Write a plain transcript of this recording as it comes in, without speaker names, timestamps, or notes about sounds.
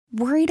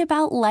Worried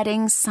about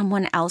letting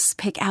someone else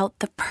pick out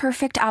the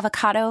perfect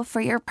avocado for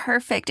your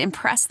perfect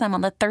impress them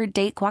on the third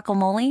date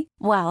guacamole?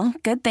 Well,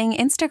 good thing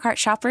Instacart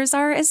shoppers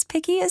are as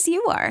picky as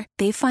you are.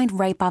 They find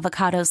ripe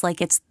avocados like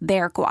it's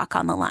their guac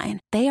on the line.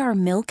 They are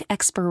milk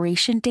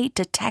expiration date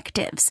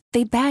detectives.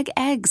 They bag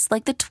eggs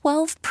like the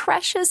 12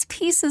 precious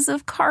pieces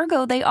of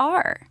cargo they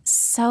are.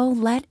 So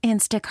let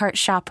Instacart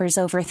shoppers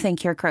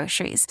overthink your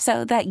groceries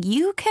so that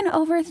you can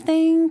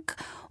overthink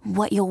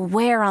what you'll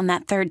wear on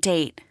that third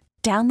date.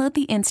 Download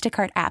the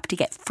Instacart app to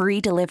get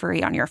free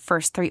delivery on your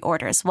first 3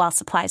 orders while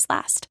supplies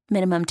last.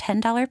 Minimum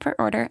 $10 per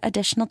order.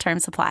 Additional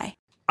terms apply.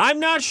 I'm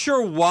not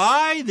sure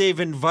why they've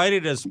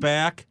invited us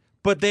back,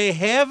 but they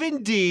have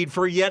indeed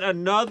for yet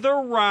another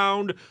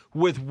round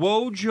with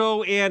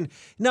Wojo. And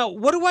now,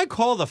 what do I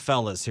call the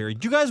fellas here?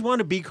 Do you guys want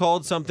to be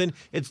called something?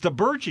 It's the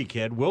Birchie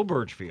kid, Will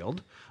Burchfield,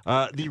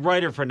 the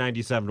writer for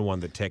 97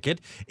 won the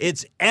ticket.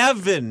 It's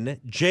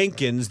Evan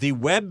Jankens, the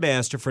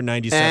webmaster for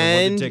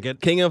 97 won the ticket.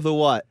 King of the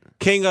what?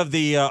 King of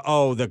the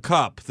the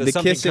cup, the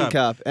kissing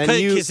cup, and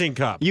kissing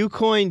cup. You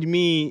coined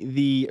me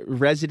the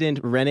resident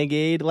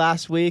renegade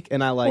last week,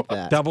 and I like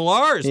that. Double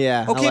R's.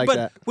 Yeah. Okay, I like but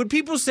that. when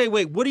people say,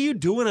 "Wait, what are you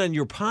doing on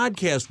your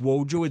podcast,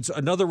 Wojo?" It's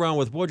another round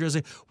with Wojo. I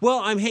say,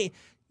 "Well,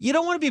 you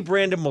don't want to be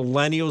branded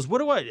millennials. What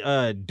do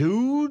I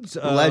dudes?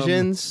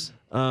 Legends."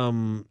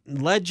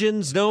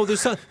 Legends. No,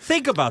 there's some.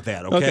 Think about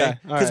that, okay?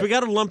 Because we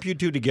got to lump you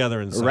two together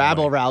in some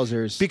rabble way.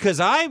 rousers. Because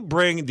I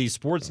bring the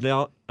sports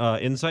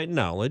insight and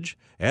knowledge,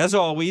 as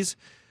always.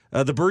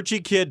 The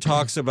Birchie kid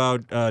talks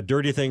about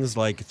dirty things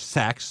like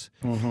sex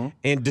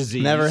and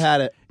disease. Never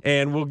had it.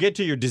 And we'll get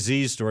to your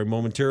disease story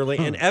momentarily.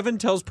 And Evan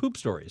tells poop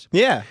stories.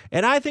 Yeah.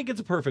 And I think it's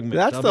a perfect mix.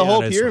 That's the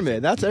whole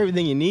pyramid. That's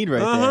everything you need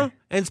right there.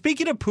 And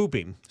speaking of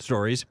pooping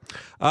stories,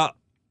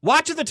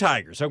 watching the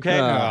Tigers,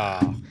 okay?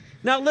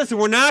 Now, listen,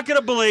 we're not going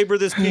to belabor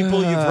this,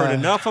 people. You've heard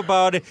enough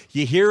about it.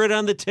 You hear it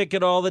on the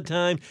ticket all the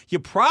time. You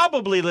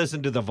probably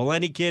listen to the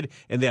Valenti kid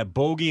and that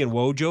Bogey and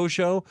Wojo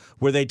show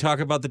where they talk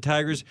about the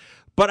Tigers.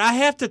 But I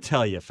have to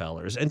tell you,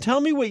 fellers, and tell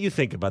me what you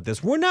think about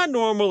this. We're not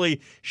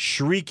normally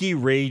shrieky,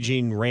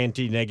 raging,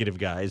 ranty, negative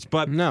guys,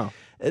 but no.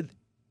 The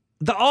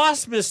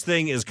Osmus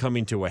thing is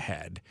coming to a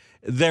head.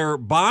 They're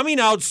bombing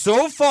out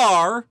so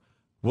far.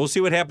 We'll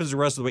see what happens the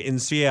rest of the way in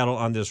Seattle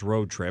on this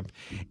road trip.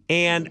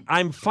 And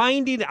I'm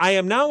finding I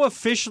am now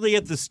officially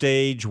at the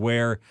stage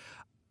where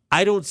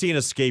I don't see an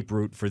escape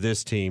route for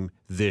this team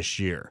this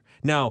year.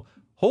 Now,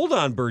 hold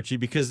on, Birchie,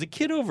 because the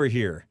kid over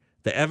here,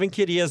 the Evan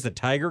kid, he has the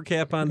tiger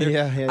cap on there.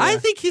 Yeah. I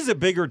think he's a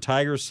bigger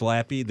tiger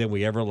slappy than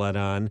we ever let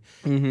on.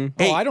 Mm-hmm.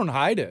 Hey, I don't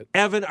hide it.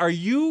 Evan, are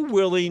you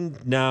willing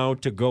now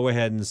to go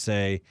ahead and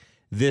say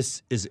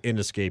this is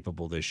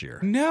inescapable this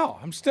year? No,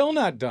 I'm still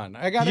not done.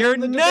 You're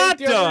not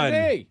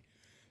done.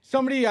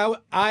 Somebody,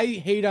 I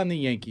hate on the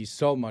Yankees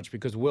so much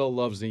because Will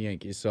loves the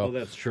Yankees. So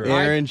that's true.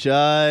 Aaron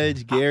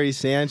Judge, Gary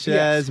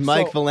Sanchez,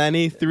 Mike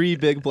Valenti, 3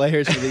 big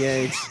players for the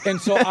Yanks.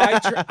 And so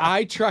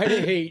I try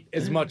to hate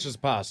as much as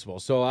possible.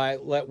 So I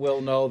let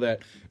Will know that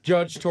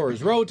Judge tore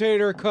his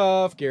rotator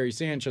cuff, Gary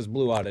Sanchez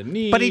blew out a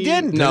knee. But he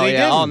didn't. No,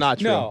 all not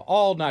true. No,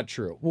 all not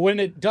true. When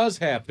it does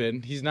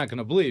happen, he's not going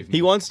to believe me.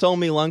 He once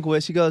told me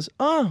Lundqvist, he goes,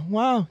 "Oh,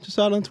 wow, just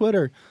saw it on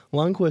Twitter.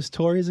 Lundqvist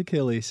tore his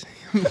Achilles."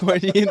 He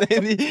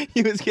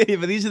was kidding,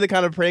 but these are the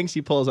kind of pranks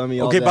he pulls on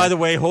me all day. Okay, by the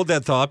way, hold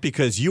that thought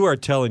because you are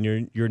telling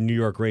your New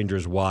York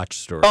Rangers watch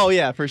story. Oh,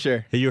 yeah, for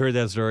sure. Have you heard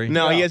that story?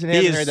 No, he hasn't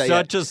He heard is that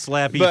yet. such a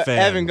slappy But fan.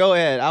 Evan, go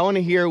ahead. I want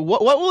to hear,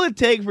 what will it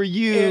take for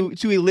you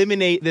to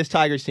eliminate this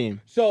Tigers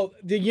team? So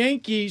the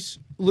Yankees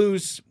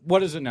lose,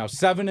 what is it now,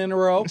 7 in a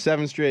row?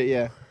 7 straight,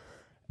 yeah.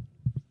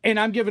 And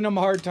I'm giving them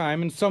a hard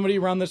time, and somebody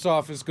around this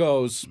office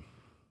goes,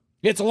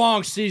 "It's a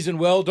long season,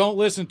 Will. Don't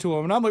listen to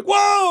him." And I'm like,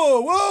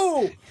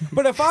 whoa.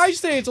 But if I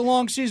say it's a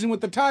long season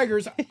with the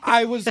Tigers,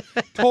 I was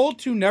told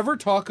to never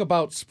talk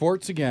about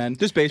sports again.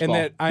 Just baseball.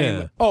 And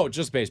that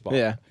just baseball.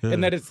 Yeah.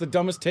 And that it's the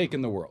dumbest take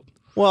in the world.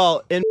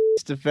 Well, in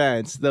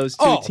defense, those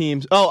two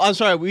teams... Oh, I'm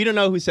sorry. We don't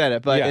know who said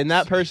it, but Yes. in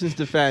that person's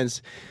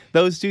defense,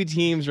 those two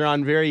teams are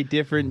on very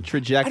different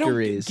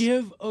trajectories. I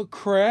don't give a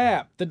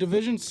crap. The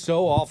division's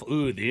so awful.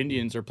 Ooh, the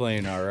Indians are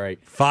playing all right.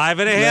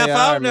 5.5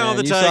 out now.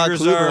 The Tigers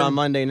saw Kluber are on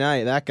Monday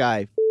night. That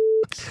guy.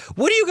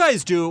 What do you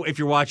guys do if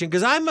you're watching?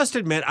 Because I must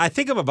admit, I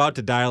think I'm about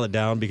to dial it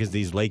down because of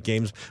these late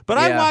games. But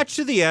I watch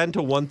to the end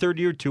till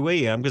 1:30 or 2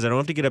 a.m. because I don't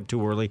have to get up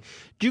too early.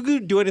 Do you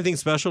do anything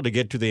special to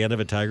get to the end of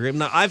a Tiger game?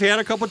 Now, I've had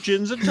a couple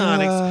gins and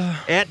tonics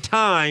at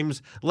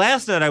times.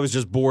 Last night, I was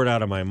just bored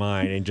out of my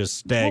mind and just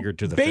staggered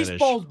to the finish.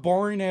 Baseball's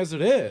boring as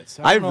it is.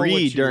 I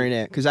read during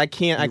it because I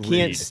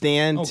can't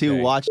stand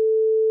to watch.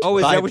 Oh,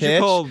 is that what pitch. you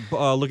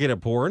call looking at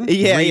porn?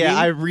 Yeah, Reading?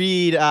 I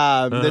read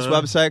this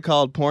website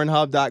called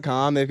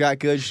Pornhub.com. They've got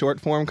good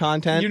short-form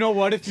content. You know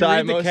what? If you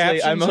read the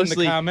captions in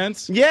the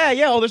comments. Yeah.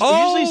 Oh, there's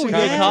usually some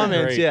good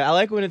comments. Great. Yeah, I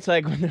like when it's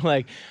like, when they're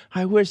like,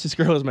 "I wish this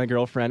girl was my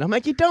girlfriend." I'm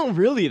like, you don't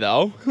really,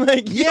 though.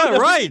 Like,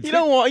 right. You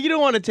don't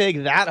want to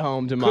take that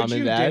home to mom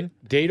and dad.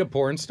 Date a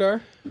porn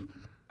star?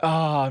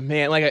 Oh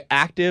man, like an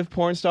active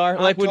porn star,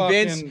 like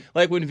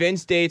when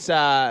Vince dates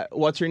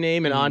what's her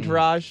name in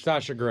Entourage,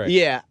 Sasha Grey.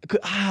 Yeah.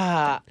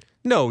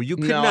 No, you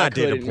could No, I not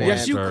date a couldn't, porn man.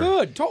 Yes, you star.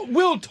 could.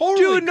 Will totally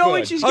Dude, no,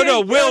 when could. she's Oh, getting,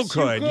 no, Will Yes,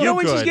 you could. could. You know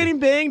when she's could. getting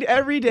banged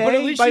every But at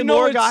day least by you know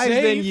more it's guys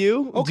than safe.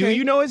 you? Okay. Do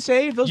you know it's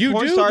safe? Those You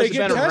porn do. stars They have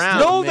get been tested. around.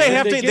 No, man. they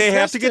have They to. get They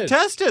have to get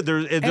tested.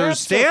 tested. There's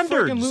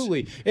standards.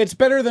 Absolutely. It's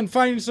better than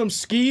finding some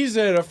skis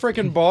at a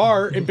freaking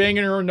bar and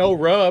banging her no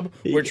rub,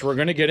 which we're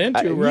gonna get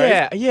into,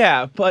 right?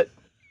 Yeah, but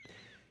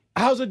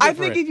How's it I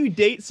different? think if you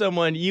date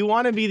someone, you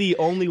want to be the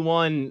only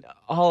one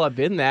all up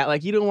in that.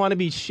 Like, you don't want to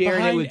be sharing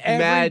behind it with every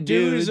mad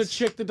dude dudes. is a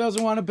chick that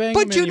doesn't want to bang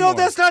But him you know anymore.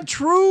 that's not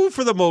true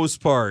for the most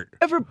part.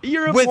 If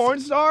you're a With- porn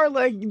star,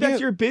 like, that's Yeah.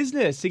 your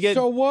business to get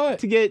So what?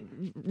 to get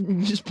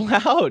just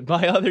plowed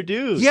by other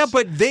dudes. Yeah,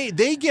 but they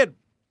get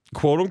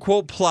quote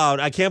unquote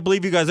plowed. I can't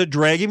believe you guys are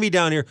dragging me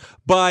down here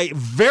by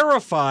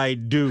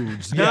verified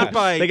dudes, not Yes.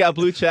 by they got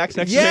blue checks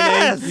next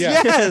yes, to their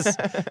name. yes,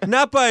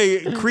 not by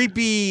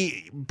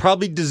creepy,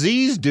 probably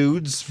diseased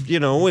dudes.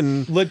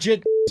 And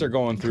Legit are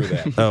going through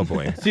that. oh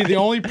boy. See, the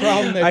only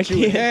problem that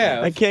you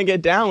have. I can't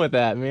get down with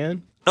that,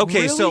 man.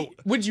 Okay, Really? so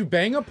Would you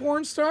bang a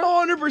porn star?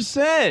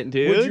 100%,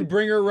 dude. Would you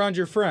bring her around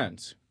your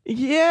friends?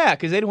 Yeah,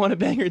 because they'd want to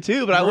bang her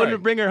too, but I Right.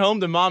 wouldn't bring her home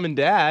to mom and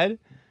dad.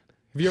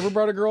 Have you ever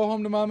brought a girl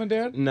home to mom and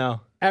dad?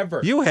 No.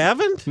 Ever? you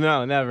haven't?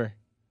 No, never.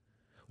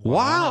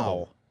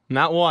 Wow.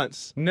 Not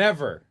once.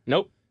 Never.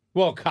 Nope.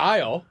 Well,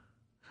 Kyle.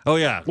 Oh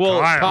yeah.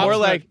 Well, Kyle. more Pops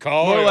like met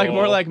Kyle.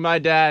 more like my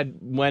dad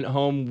went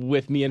home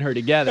with me and her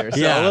together. So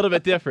Yeah. a little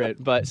bit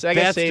different, but so I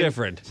guess That's same,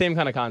 different. Same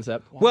kind of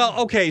concept. Well,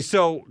 okay,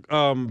 so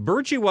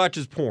Birchie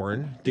watches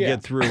porn to Yeah.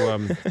 get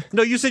through.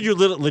 No, you said you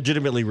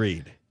legitimately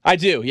read. I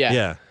do, yeah.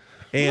 Yeah.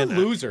 And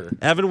Loser.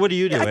 Evan, what do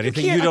you do? I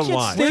Anything can't- you I don't can't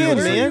watch? stand What it,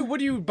 are man. you- What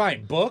are you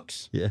buying?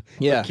 Books? Yeah.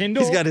 Yeah.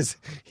 Kindle? He's got his.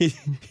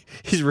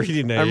 He's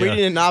reading. I'm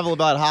reading a novel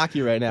about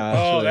hockey right now.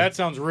 Actually. Oh, that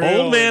sounds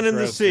real. Old Man in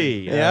the interesting.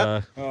 Sea.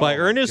 Yep. By Oh,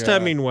 Ernest God.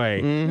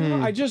 Hemingway.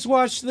 Mm-hmm. I just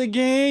watched the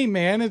game,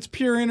 man. It's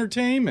pure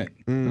entertainment.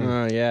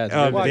 Oh yeah. It's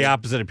Oh, good. the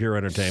opposite of pure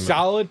entertainment.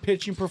 Solid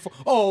pitching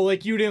performance. Oh,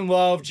 like you didn't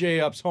love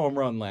J-Up's home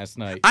run last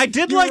night. I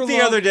did You like were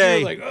the other day.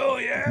 You were like, oh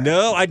yeah.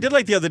 No, I did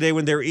like the other day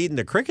when they were eating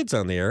the crickets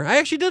on the air. I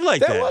actually did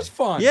like that. That was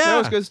fun. Yeah. That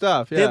was good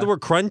stuff. They Yeah. were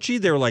crunchy.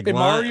 They were like And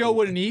Mario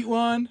wouldn't eat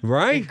one.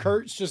 Right. And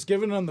Kurt's just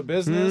giving them the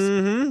business.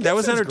 Mhm. That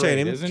was Sounds great,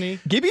 entertaining. isn't he?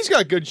 Gibby's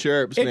got good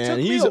chirps, It man. took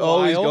me He's a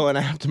always while. going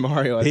after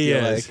Mario. I He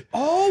feel is. like.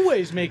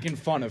 Always making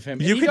fun of him.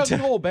 And You he can doesn't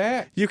tell- hold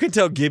back. You can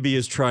tell Gibby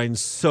is trying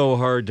so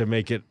hard to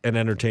make it an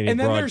entertaining And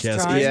then there's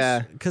broadcast. times-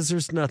 Yeah. Because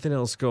there's nothing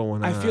else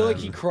going on. I feel like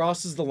he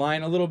crosses the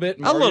line a little bit.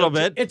 A little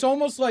bit. It's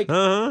almost like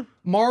Uh-huh.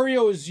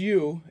 Mario is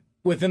you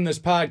within this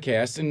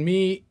podcast, and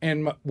me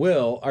and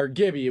Will are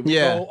Gibby. We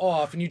Yeah. go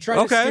off, and you try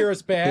Okay. to steer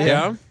us back.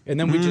 Yeah. And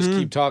then we just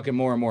keep talking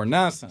more and more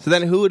nonsense. So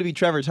then, who would be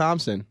Trevor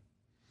Thompson?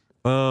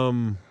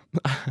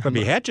 That'd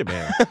be Hatchet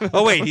Man.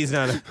 Oh wait, he's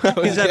not.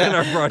 He's not in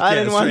our broadcast. I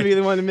didn't want to right? be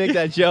the one to make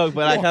that joke,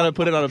 but I kind of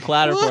put it on a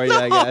platter for you,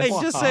 I No, guess. he's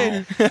just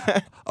saying.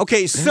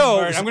 Okay, so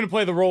All right, I'm going to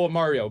play the role of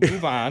Mario.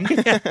 Move on.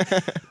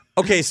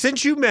 okay,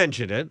 since you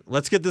mentioned it,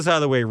 let's get this out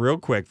of the way real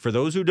quick. For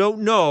those who don't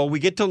know, we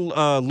get to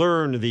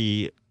learn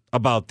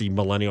about the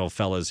millennial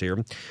fellas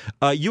here.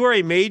 You are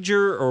a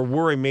major, or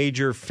were a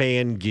major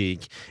fan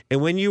geek,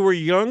 and when you were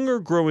younger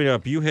growing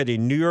up, you had a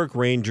New York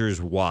Rangers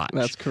watch.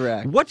 That's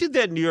correct. What did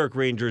that New York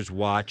Rangers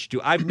watch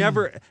do? I've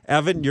never,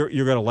 Evan, you're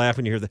going to laugh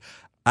when you hear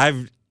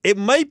that. It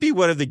might be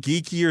one of the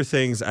geekier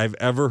things I've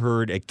ever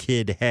heard a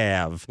kid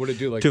have What did it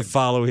do, like to a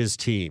follow his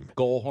team.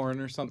 goal horn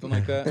or something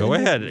like that? Go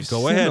ahead,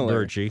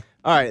 Similar. Birchie.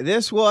 All right,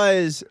 this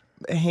was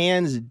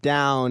hands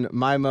down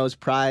my most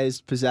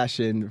prized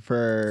possession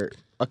for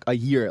a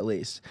year at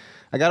least.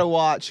 I got a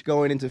watch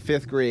going into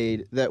 5th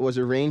grade that was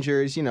a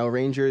Rangers,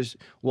 Rangers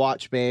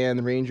watch band,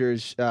 the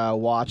Rangers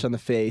watch on the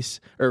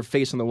face, or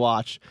face on the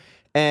watch.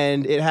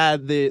 And it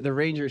had the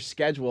Rangers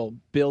schedule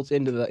built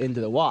into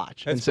the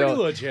watch. That's and so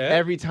pretty legit.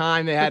 every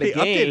time they had It'd a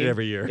be game, updated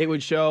every year. it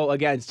would show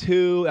against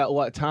who, at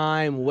what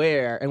time,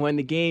 where. And when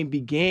the game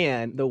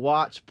began, the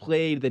watch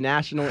played the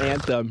national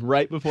anthem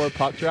right before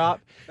puck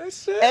drop.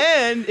 That's it.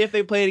 And if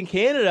they played in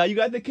Canada, you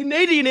got the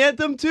Canadian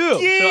anthem too. So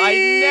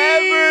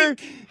I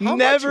How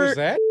never much was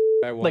that?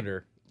 I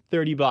wonder.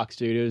 $30,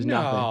 dude. It was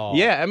No. nothing.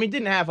 Yeah, I mean, it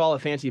didn't have all the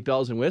fancy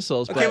bells and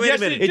whistles. Okay, but wait a yes,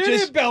 minute. It It did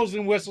just- have bells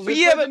and whistles. It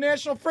Yeah, played but- the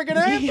national friggin'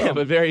 anthem. yeah,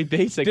 but very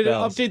basic Did it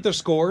bells. update the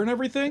score and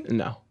everything?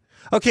 No.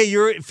 Okay,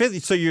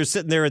 so you're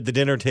sitting there at the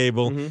dinner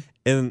table, Mm-hmm.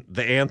 and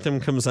the anthem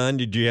comes on.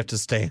 Did you have to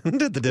stand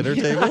at the dinner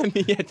table?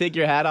 Yeah, take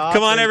your hat off.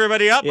 Come on, and-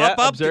 everybody, up, Yeah, up,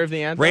 up! observe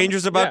the anthem.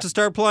 Rangers about Yeah. to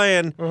start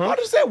playing. How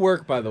does that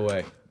work, by the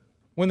way?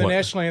 When the What?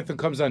 national anthem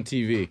comes on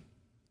TV?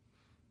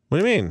 What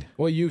do you mean?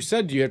 Well, you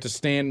said you have to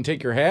stand and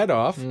take your hat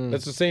off. Mm.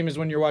 That's the same as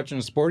when you're watching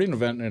a sporting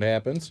event and it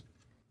happens.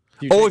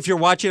 If you're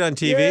watching on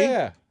TV,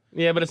 Yeah.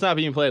 Yeah, but it's not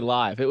being played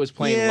live. It was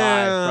playing Yeah.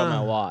 live from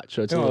my watch,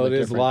 so it's a No, little it bit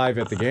is different. live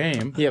at the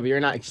game. Yeah, but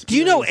you're not. do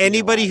you know experiencing it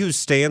anybody live. who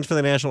stands for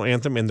the national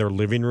anthem in their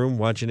living room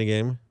watching a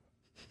game?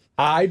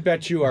 I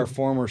bet you our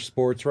former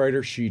sports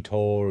writer, she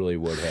totally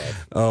would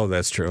have. Oh,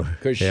 that's true.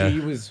 Because she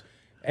was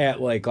at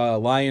like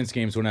Lions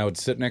games when I would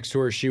sit next to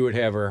her, she would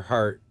have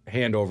her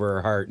hand over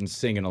her heart and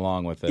singing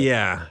along with it.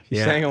 Yeah, You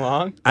yeah. sang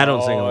along? I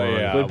don't sing Oh, along.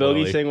 yeah. Would Bogey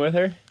Willie. sing with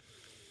her?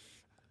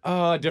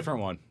 Different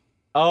one.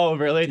 Oh,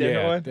 really?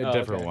 Different one? A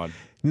different Okay. one.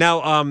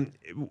 Now,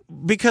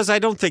 because I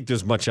don't think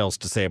there's much else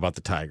to say about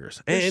the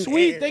Tigers. They're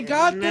sweet. They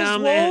got this,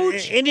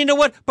 Woj. And you know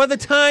what? By the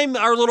time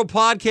our little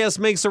podcast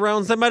makes the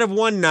rounds, they might have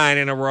won 9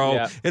 in a row,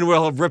 Yeah. and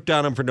we'll have ripped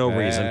on them for no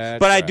reason.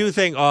 But I do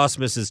think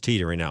Ausmus is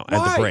teetering out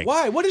at the brink.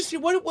 Why? What's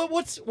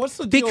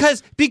the deal?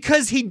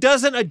 Because he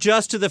doesn't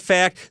adjust to the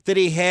fact that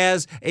he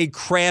has a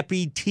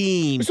crappy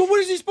team. So what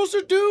is he supposed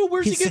to do?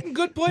 Where's he getting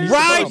good players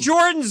Ride from?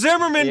 Jordan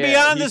Zimmerman Yeah,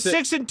 beyond the he's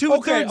 6 2/3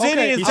 Okay,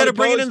 inning instead of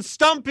bringing in supposed-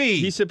 Stumpy.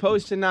 He's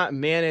supposed to not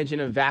manage in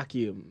a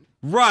vacuum.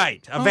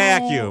 Right, a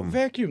vacuum.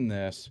 Vacuum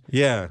this.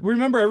 Yeah.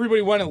 Remember,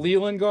 everybody wanted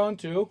Leland gone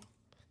too.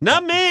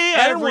 Not me.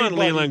 I don't want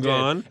Everybody Leland did.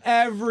 gone.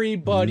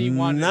 Everybody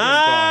wanted him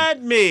Not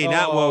gone. me,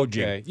 not Wojo.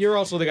 Okay. You're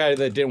also the guy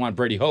that didn't want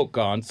Brady Hoke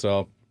gone,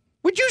 so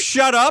Would you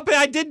shut up?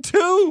 I did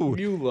too.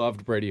 you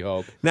loved Brady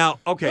Hoke. Now,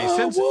 okay,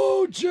 since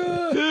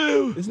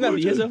Wojo! Isn't that what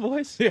he has a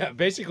voice? Yeah,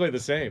 basically the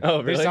same.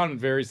 Oh, really? They sound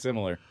very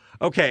similar.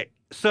 okay,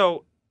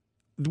 so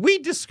we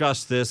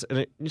discussed this,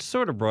 and you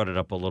sort of brought it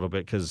up a little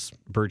bit because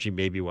Birchie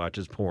maybe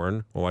watches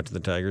porn or watching the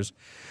Tigers.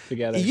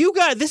 Together. You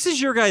guys, this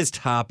is your guys'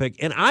 topic,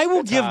 and I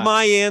will give hot.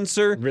 my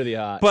answer. Really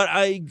hot. But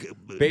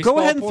go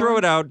ahead and throw porn?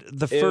 it out.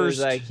 The It first, was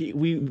like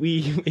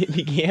it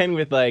began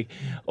with like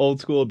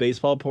old school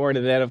baseball porn,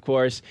 and then of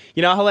course,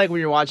 you know how like when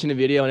you're watching a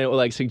video and it will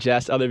like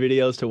suggest other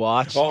videos to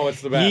watch. Oh,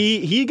 it's the best.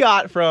 He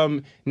got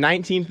from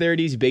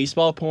 1930s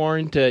baseball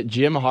porn to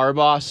Jim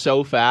Harbaugh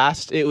so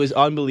fast, it was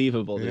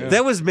unbelievable, dude.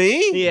 that was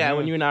me. Yeah,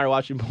 when you and I were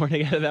watching porn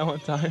together that one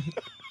time.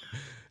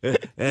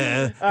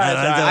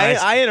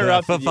 I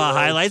interrupted you, football Woj.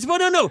 highlights. But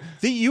no.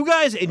 You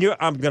guys, and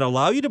I'm going to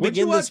allow you to Would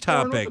you begin this watch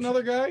porn with topic.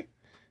 another guy?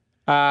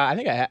 I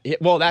think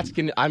well,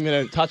 I'm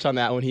gonna touch on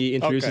that when he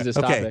introduces this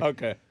Okay. topic.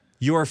 Okay.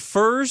 Your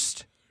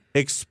first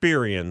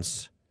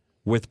experience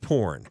with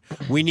porn.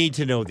 We need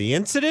to know the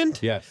incident.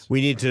 Yes.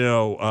 We need to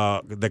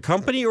know the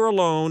company or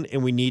alone,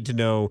 and we need to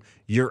know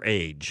your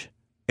age.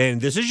 And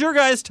this is your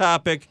guys'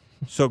 topic,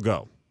 so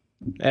go.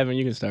 Evan,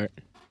 you can start.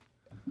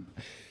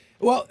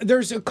 Well,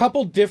 there's a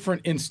couple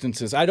different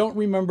instances. I don't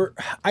remember.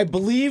 I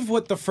believe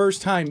what the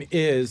first time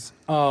is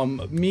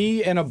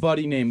me and a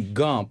buddy named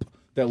Gump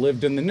that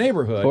lived in the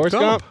neighborhood. Forrest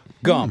Gump?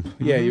 Gump.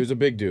 Yeah, he was a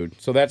big dude.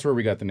 So that's where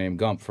we got the name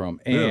Gump from.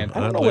 And I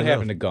don't know what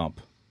happened to Gump.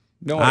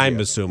 No I'm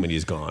idea. assuming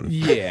he's gone.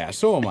 Yeah,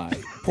 so am I.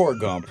 Poor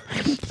Gump.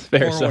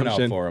 Fair Pour one out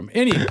assumption. for him.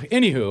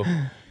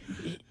 Anywho,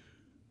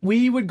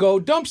 we would go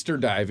dumpster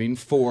diving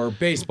for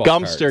baseball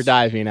Gumpster cards.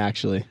 diving,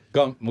 actually.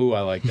 Gump. Ooh,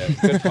 I like that.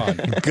 Good fun.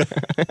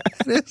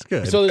 That's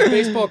good. So the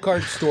baseball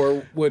card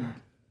store would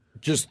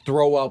just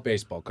throw out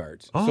baseball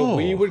cards. So Oh.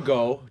 we would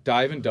go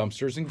dive in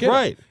dumpsters and get 'em.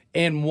 Right.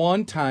 And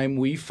one time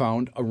we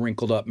found a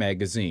wrinkled up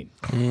magazine.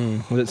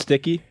 Was it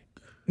sticky?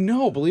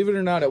 No, believe it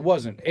or not, it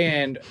wasn't.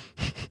 And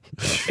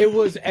it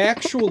was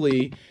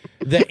actually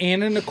the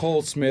Anna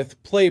Nicole Smith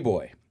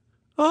Playboy.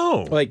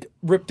 Oh. Like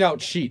ripped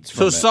out sheets So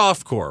from it.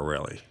 softcore,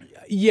 really.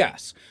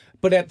 Yes.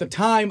 But at the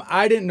time,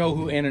 I didn't know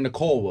who Anna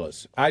Nicole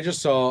was. I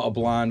just saw a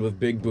blonde with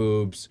big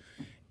boobs.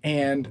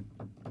 And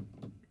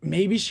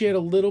maybe she had a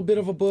little bit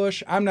of a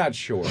bush. I'm not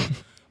sure.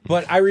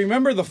 But I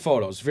remember the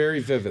photos very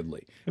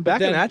vividly.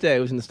 Back in that day, it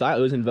was in the style.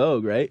 It was in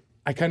vogue, right?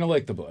 I kind of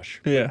like the bush.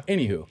 Yeah.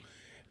 Anywho.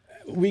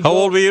 How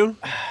old were you?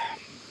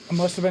 I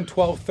must have been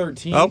 12,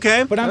 13.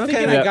 Okay. But I'm Okay.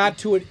 thinking Yeah. I got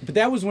to it. But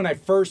that was when I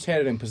first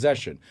had it in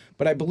possession.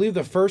 But I believe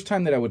the first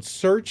time that I would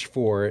search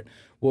for it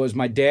was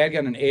my dad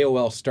got an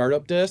AOL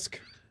startup disc.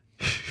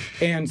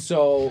 And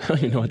so I don't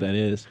even know what that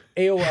is.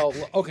 AOL.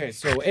 Okay,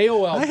 so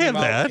AOL I came have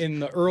out that. in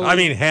the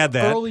early. had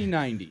that. early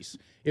 90s.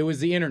 It was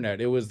the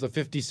internet. It was the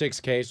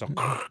 56K. So,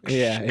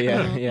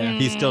 Yeah.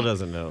 He still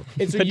doesn't know.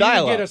 and so The you would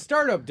dial-up. get a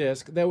startup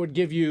disc that would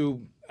give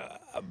you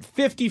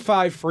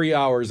 55 free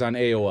hours on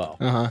AOL.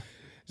 Uh-huh.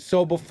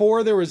 So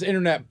before there was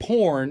internet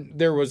porn,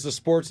 there was the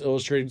Sports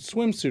Illustrated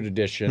swimsuit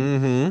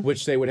edition,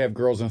 which they would have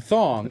girls in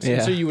thongs. And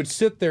Yeah. so you would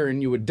sit there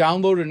and you would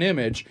download an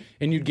image,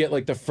 and you'd get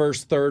like the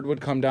first third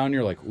would come down.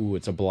 You're like, ooh,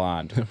 it's a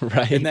blonde.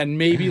 Right. And then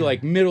maybe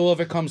like middle of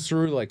it comes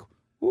through, like,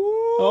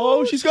 ooh,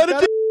 Oh, she's got a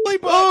dick.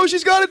 Oh,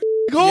 she's got a dick.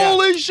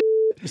 Holy shit.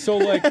 So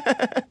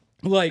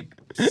like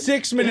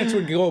 6 minutes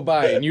would go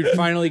by, and you'd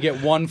finally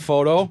get one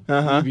photo.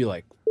 You'd be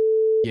like,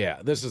 yeah,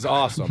 this is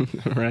awesome.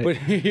 Right. But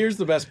here's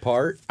the best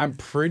part. I'm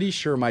pretty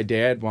sure my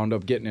dad wound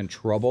up getting in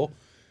trouble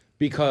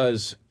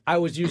because I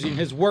was using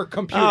his work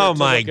computer. Oh to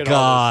my look at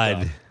all this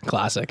God. stuff.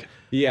 Classic.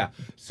 Yeah.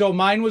 So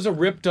mine was a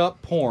ripped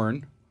up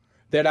porn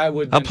that I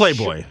would A then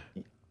Playboy.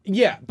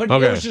 yeah, but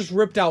Okay. it was just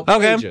ripped out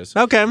Okay. pages.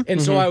 Okay.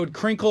 And so I would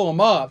crinkle them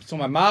up so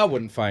my mom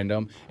wouldn't find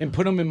them and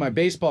put them in my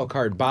baseball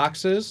card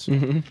boxes.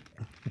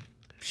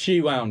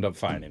 She wound up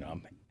finding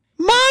them.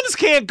 Moms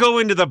can't go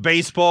into the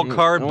baseball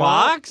card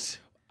box.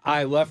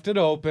 I left it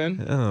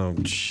open. Oh,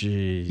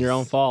 jeez. Your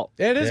own fault.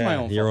 It is Yeah, my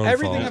own your fault. own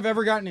Everything fault. I've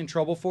ever gotten in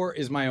trouble for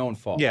is my own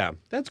fault. Yeah,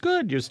 that's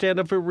good. You stand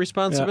up for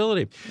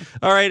responsibility.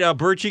 All right,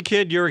 Birchie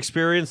kid, your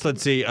experience.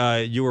 Let's see.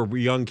 You were a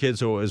young kid,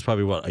 so it was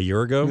probably, what, a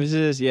year ago? This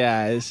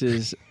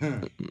is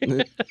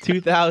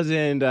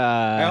 2000.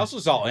 I also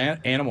saw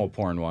animal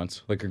porn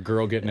once, like a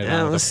girl getting it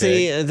out of the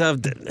See, pig.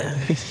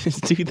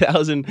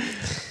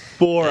 2004.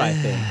 2004, I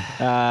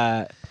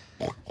think.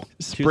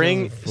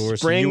 Spring 2004, so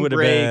spring you would've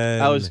break.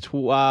 been- I was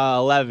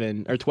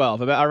 11 or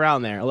 12, about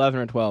around there, 11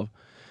 or 12.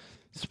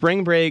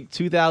 Spring break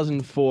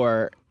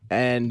 2004,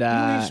 and You don't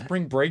have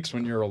spring breaks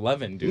when you're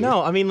 11, dude.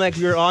 no, I mean like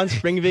we were on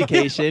spring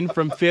vacation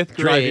from 5th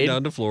Driving grade,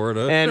 down to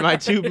Florida. and my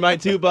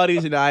two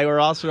buddies and I were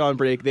also on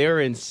break. They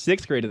were in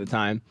 6th grade at the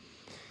time,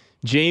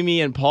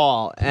 Jamie and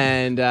Paul,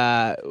 and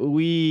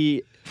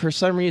we. For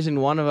some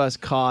reason, one of us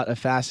caught a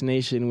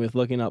fascination with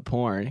looking up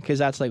porn because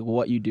that's like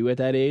what you do at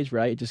that age,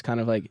 right? It just kind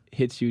of like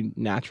hits you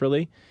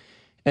naturally.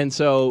 And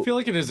so I feel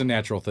like it is a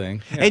natural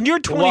thing. Yeah. And you're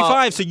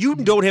 25, so you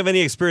don't have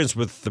any experience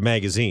with the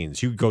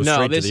magazines. You go straight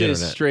no, to this the is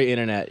internet. straight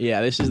internet.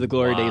 Yeah, this is the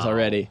glory days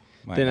already.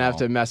 I Didn't have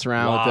know. to mess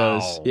around with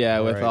those. Wow. Yeah,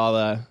 with Right.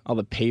 all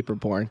the paper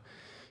porn.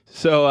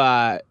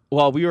 So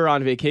while we were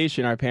on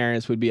vacation, our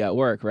parents would be at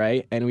work,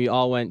 right? And we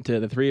all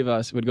the three of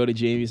us would go to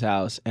Jamie's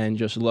house and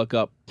just look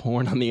up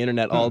porn on the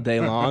internet all day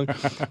long.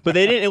 But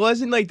it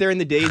wasn't like during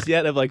the days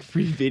yet of like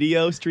free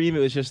video stream. It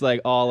was just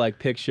like all like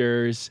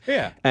pictures.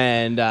 Yeah.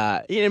 And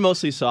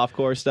mostly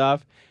softcore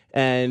stuff.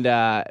 And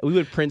we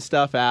would print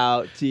stuff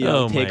out to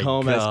Oh take my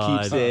home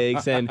God. as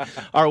keepsakes. And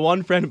our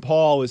one friend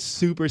Paul was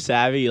super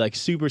savvy, like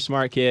super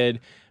smart kid.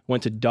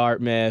 Went to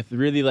Dartmouth,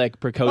 really like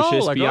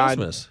precocious like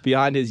Osmus.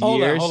 beyond his Hold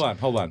years.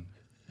 on.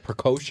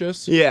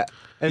 Precocious? Yeah,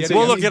 and Yeah, so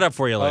We'll he, look it up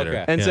for you later.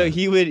 Okay. and Yeah. so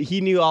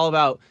he knew all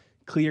about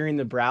clearing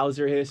the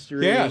browser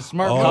history. Yeah,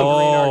 smart covering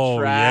Oh,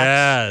 our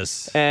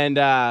tracks. yes. And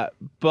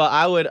but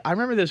I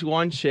remember this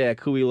one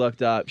chick who we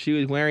looked up. She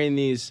was wearing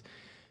this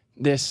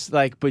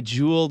like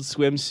bejeweled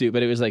swimsuit,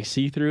 but it was like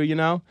see through, you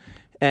know.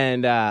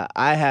 And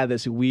I had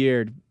this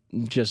weird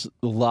just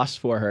lust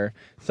for her,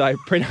 so I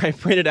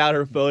printed out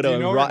her photo Do you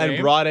know her name?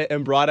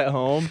 and brought it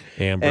home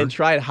Amber. and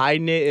tried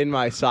hiding it in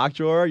my sock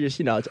drawer. Just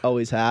it's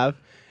always have.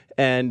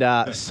 And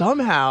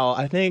somehow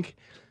I think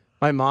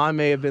my mom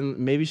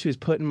maybe she was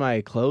putting my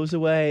clothes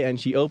away and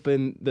she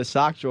opened the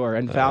sock drawer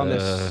and found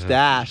this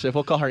stash. If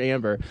we'll call her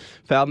Amber,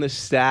 found this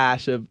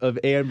stash of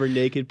Amber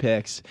naked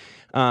pics.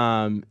 Do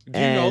you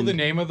know the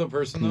name of the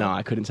person, though? No,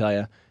 I couldn't tell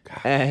you.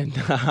 And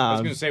I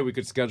was going to say we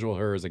could schedule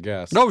her as a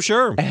guest. Oh,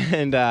 sure.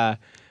 and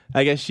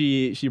I guess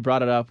she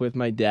brought it up with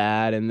my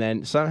dad, and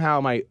then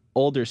somehow my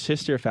older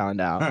sister found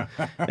out,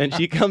 and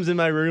she comes in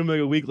my room like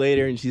a week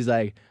later, and she's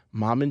like,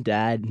 "Mom and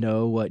Dad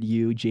know what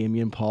you, Jamie,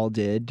 and Paul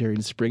did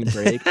during spring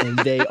break, and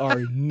they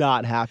are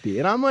not happy."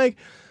 And I'm like,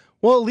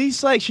 "Well, at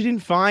least like she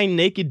didn't find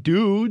naked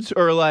dudes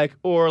or like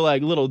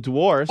little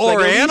dwarfs Or like,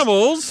 at least-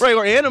 animals. right?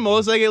 Or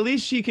animals. Like at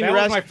least she can That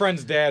was rest. my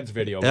friend's dad's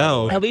video. by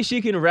Oh. the way. At least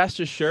she can rest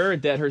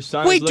assured that her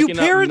son. Wait, is do looking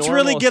up parents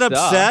really normal get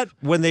stuff. upset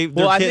when they?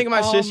 Well, I think my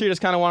Um, sister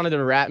just kind of wanted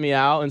to rat me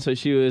out, and so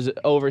she was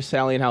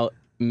overselling how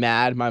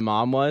mad my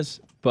mom was.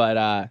 But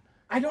I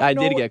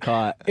did get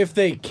caught. If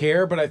they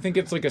care, but I think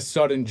it's like a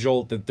sudden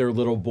jolt that their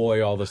little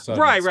boy all of a sudden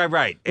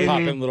Right. is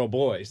popping little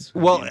boys.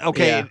 Well,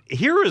 okay. Yeah.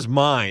 Here is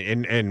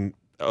mine, and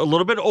a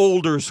little bit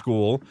older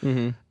school.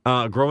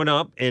 Growing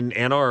up in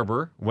Ann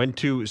Arbor, went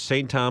to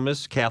St.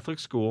 Thomas Catholic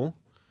School,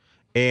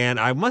 and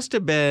I must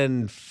have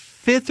been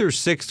 5th or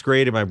 6th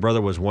grade, and my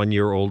brother was 1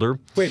 year older.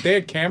 Wait, they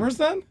had cameras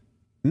then?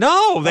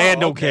 No, they had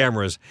no okay.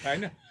 cameras. I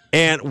know.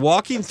 And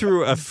walking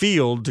through a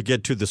field to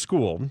get to the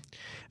school,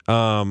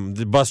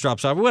 the bus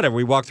drops off, whatever.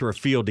 We walked through a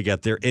field to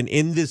get there, and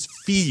in this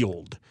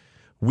field,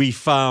 we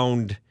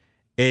found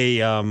a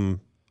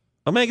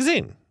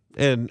magazine.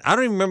 And I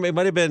don't even remember. It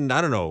might have been,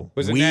 I don't know.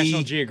 Was it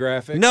National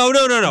Geographic? No.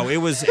 It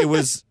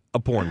was a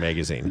porn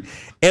magazine.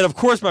 And of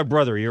course, my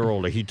brother, a year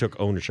older, he took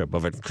ownership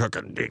of it.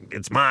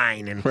 It's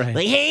mine. And Right.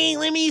 like, hey,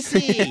 let me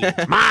see.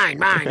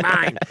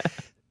 mine.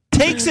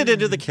 Takes it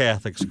into the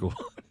Catholic school.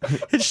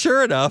 And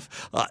sure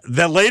enough,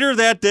 later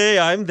that day,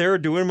 I'm there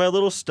doing my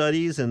little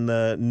studies, and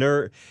the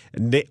nun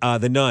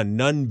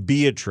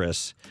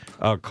Beatrice,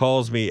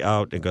 calls me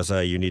out and goes,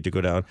 "You need to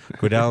go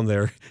down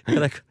there."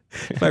 And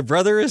my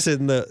brother is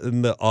in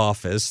the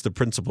office, the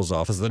principal's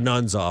office, the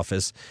nun's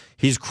office.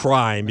 He's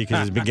crying because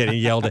he's been getting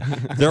yelled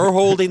at. They're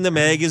holding the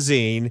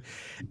magazine,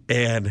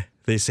 and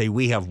they say,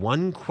 "We have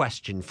one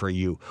question for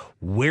you.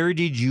 Where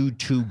did you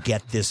two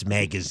get this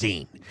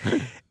magazine?"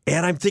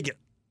 And I'm thinking,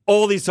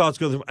 all these thoughts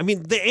go through. I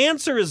mean, the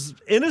answer is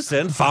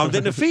innocent, found it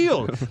in a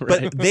field.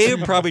 But they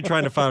were probably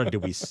trying to find out,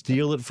 did we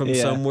steal it from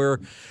somewhere?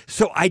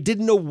 So I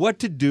didn't know what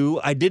to do.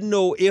 I didn't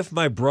know if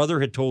my brother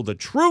had told the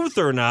truth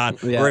or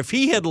not, or if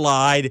he had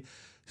lied.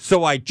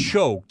 So I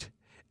choked,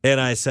 and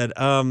I said,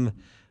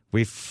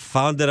 "We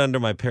found it under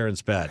my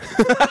parents' bed."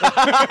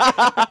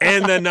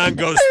 And the nun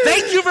goes,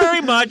 "Thank you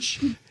very much.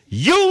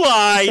 You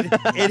lied,"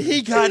 and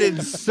he got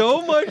in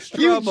so much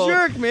You trouble.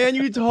 jerk, man!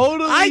 You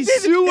totally I did,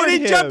 sewered and he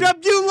him. jumped up.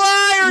 You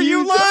liar!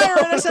 You liar!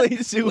 And I said,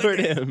 Totally sewered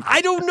him.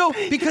 I don't know,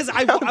 because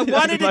I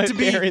wanted my it to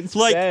be parents'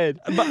 like bed.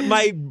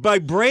 my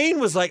brain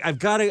was like, I've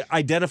got to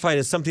identify it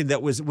as something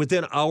that was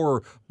within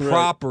our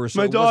proper. So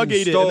My it dog wasn't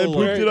ate it and then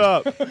stolen. pooped it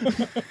up.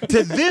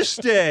 To this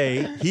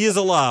day, he is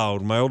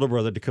allowed, my older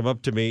brother, to come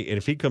up to me, and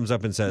if he comes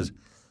up and says,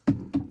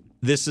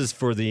 This is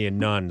for the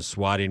nun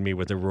swatting me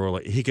with a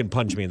ruler. He can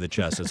punch me in the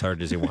chest as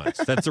hard as he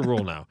wants. That's the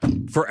rule now.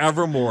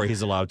 Forevermore,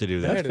 he's allowed to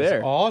do that. That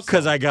is awesome.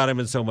 Because I got him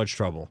in so much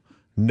trouble.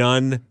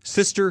 Nun,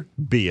 Sister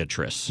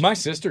Beatrice. My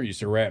sister used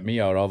to rat me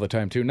out all the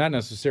time, too. Not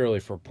necessarily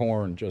for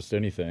porn, just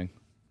anything.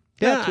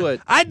 That's what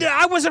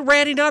I wasn't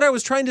ratting out. I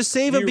was trying to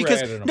save him You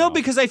because ratted him out.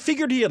 because I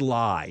figured he had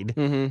lied.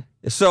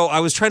 So I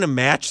was trying to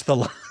match the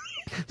lie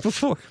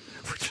before.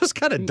 Which was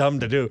kind of dumb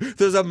to do.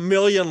 There's a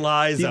million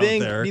lies out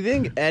there. Do you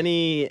think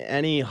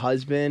any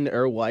husband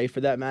or wife,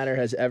 for that matter,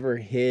 has ever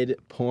hid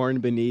porn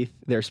beneath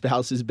their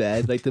spouse's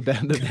bed, like the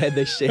bed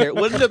they share?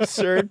 What an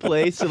absurd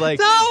place to keep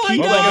I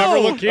know. Never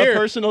look here. a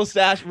personal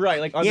stash, right?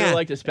 Like under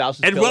like the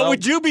spouse's And pillow. what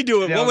would you be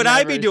doing? They'll What would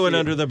I be never doing see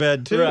under it. the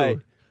bed too? Right.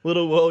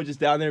 Little Woe just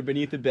down there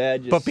beneath the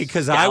bed. Just But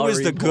because I was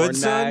the scouring good porn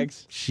son,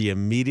 mags. she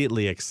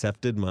immediately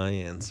accepted my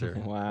answer.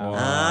 Wow.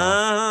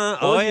 What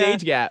Oh was the yeah,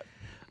 age gap?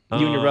 You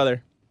and your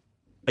brother.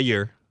 a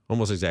year,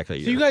 almost exactly a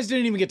year. So you guys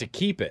didn't even get to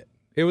keep it.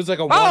 It was like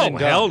a one Oh and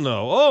done. hell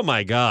no! Oh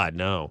my God,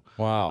 no!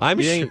 Wow. I'm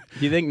Do sure.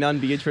 you think Nun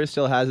Beatrice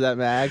still has that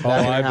mag Oh,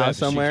 back in I her bet house she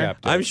somewhere?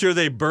 kept it. I'm sure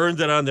they burned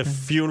it on the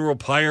funeral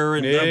pyre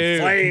and the Ew.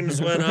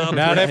 flames went up.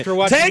 Not after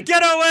watching. Take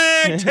it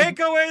away! Take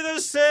away the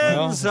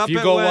Well, sins. if Up you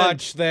it go went.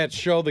 watch that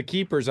show, The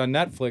Keepers, on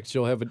Netflix,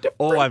 you'll have a different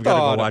Oh, I've got to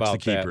thought go watch about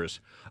The that. Keepers.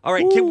 All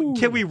right,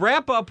 can we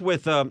wrap up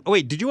with?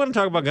 Wait, did you want to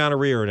talk about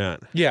gonorrhea or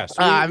not? Yes.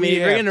 I we mean, if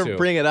you're have gonna to.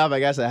 bring it up, I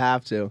guess I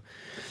have to.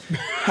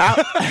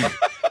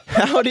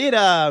 How did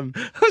I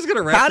was going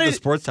to wrap up the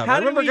sports topic. I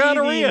remember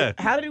gonorrhea.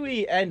 How did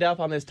we end up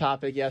on this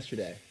topic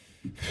yesterday?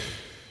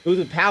 It was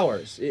with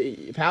Powers.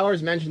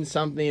 Powers mentioned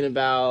something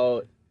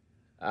about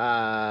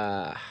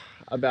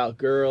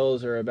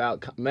girls or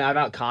about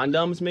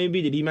condoms.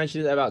 Maybe did he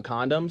mention about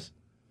condoms?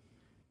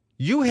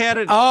 You had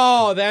it.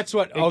 Oh, that's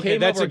what. It Okay, came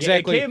that's up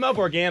exactly. It came up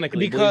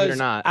organically, believe because it or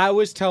not. I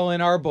was telling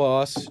our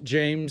boss,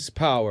 James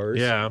Powers,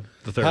 Yeah,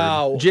 the third.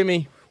 how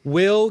Jimmy.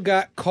 Will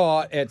got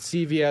caught at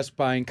CVS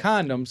buying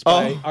condoms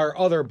by our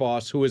other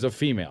boss, who is a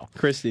female.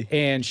 Christy.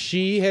 And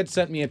she had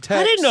sent me a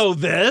text. I didn't know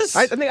this.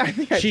 I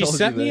think I She told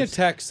sent you me a this.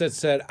 text that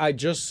said, I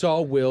just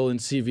saw Will in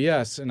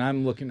CVS. And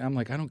I'm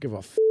like, I don't give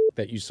a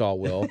that you saw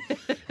Will.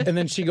 And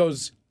then she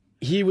goes,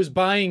 he was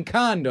buying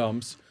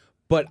condoms,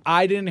 but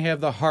I didn't have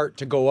the heart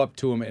to go up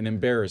to him and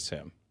embarrass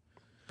him.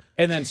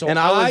 And then so And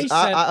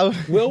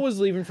Will was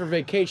leaving for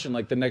vacation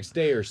like the next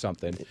day or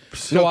something.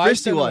 So No, I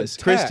Christy sent him a was.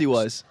 text. Christy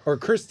was. Or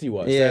Christy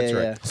was. Yeah, That's yeah,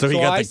 right. yeah. so he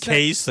got I the sent-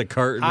 case, the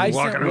carton, I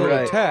walking sent Will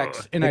around. a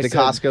text and Like I the said,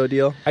 Costco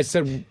deal. I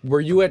said, were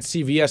you at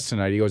CVS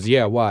tonight? He goes,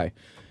 yeah, why?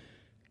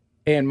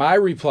 And my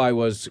reply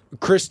was,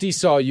 Christy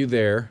saw you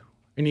there.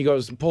 And he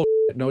goes, bullshit,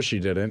 no, she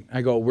didn't.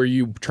 I go, were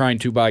you trying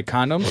to buy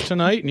condoms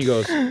tonight? And he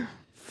goes,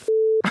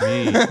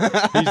 me. He's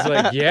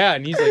like, yeah.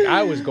 And he's like,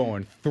 I was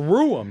going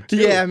through them, too.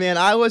 Yeah, man,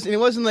 it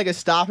wasn't like a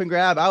stop and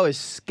grab. I was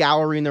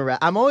scouring the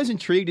I'm always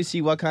intrigued to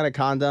see what kind of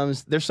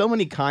condoms. There's so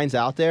many kinds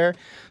out there.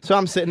 So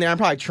I'm sitting there, I'm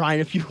probably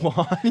trying a few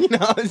on,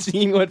 and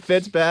seeing what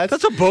fits best.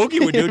 That's what Bogey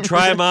would do.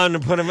 Try them on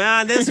and put them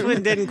on. This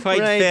one didn't quite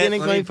Right, fit. didn't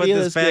Let me quite put feel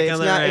this this back way. on It's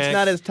the not, rack. it's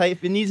not as tight.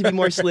 It needs to be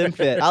more slim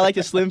fit. I like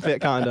the slim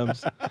fit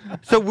condoms.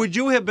 So would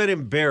you have been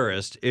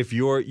embarrassed if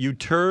you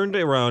turned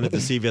around at the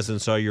CVS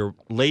and saw your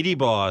lady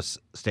boss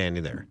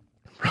standing there?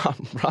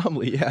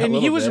 Probably, yeah. And a he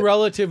little was bit.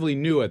 relatively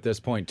new at this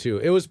point, too.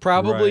 It was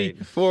probably,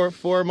 Right.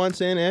 4 months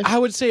in ish. I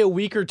would say, a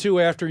week or two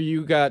after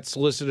you got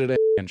solicited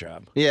a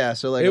job. Yeah,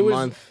 so like It a was-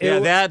 month. it Yeah,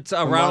 wa- that's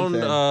around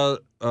month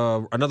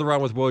another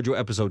round with Wojo,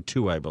 episode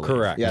 2, I believe.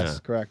 Correct. Yes,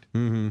 correct.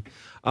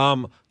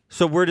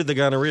 So where did the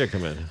gonorrhea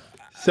come in?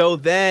 So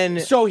then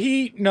So we're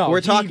he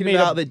talking made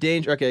about a, the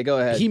danger. Okay, go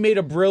ahead. He made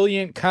a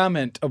brilliant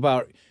comment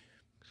about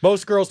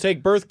most girls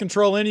take birth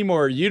control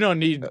anymore. You don't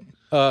need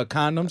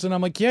condoms. And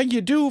I'm like, yeah,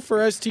 you do for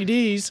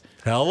STDs.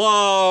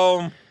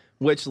 Hello.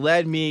 Which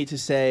led me to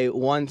say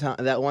one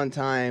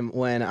time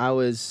when I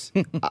was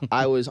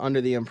I was under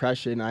the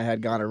impression I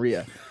had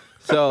gonorrhea.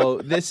 So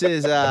this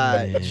is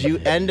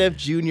end of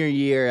junior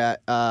year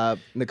at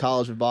the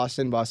College of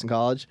Boston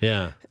College.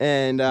 Yeah.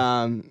 And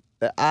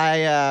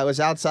I was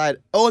outside.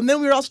 Oh, and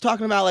then we were also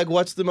talking about like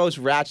what's the most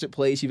ratchet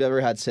place you've ever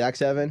had sex,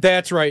 Evan?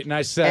 That's right. And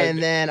I said,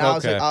 And then I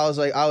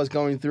was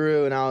going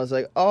through, and I was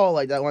like, oh,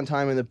 like that one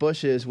time in the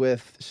bushes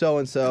with so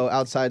and so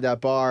outside that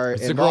bar.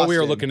 it's in the girl we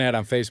were Boston. looking at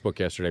on Facebook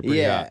yesterday. Pretty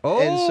Yeah. hot.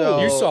 Oh. And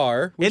so You saw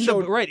her. We In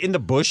showed- the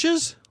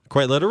bushes?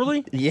 Quite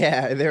literally?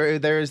 Yeah,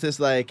 there was this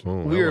like we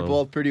were hello.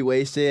 both pretty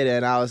wasted,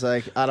 and I was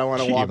like, I don't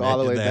want to Can you walk all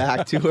the way imagine that?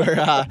 back to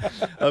her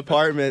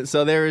apartment.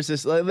 So there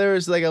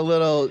was like a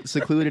little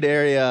secluded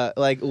area,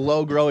 like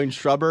low growing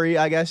shrubbery,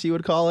 I guess you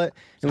would call it.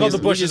 It's called the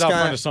bushes out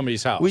front of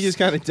somebody's house. We just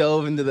kind of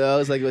dove into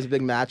those, like it was a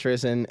big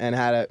mattress, and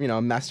had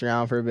messed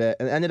around for a bit,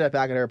 and ended up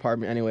back at her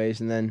apartment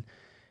anyways. And then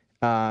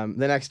The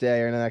next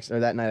day or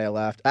that night I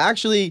left. I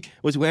actually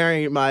was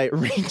wearing my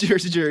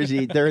Rangers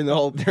jersey during the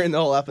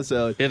whole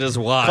episode. It is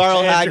watch.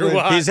 Carl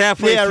Hagelin. He's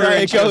halfway through.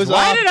 Right. It goes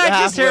Why off did I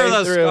just hear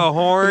a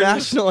horn?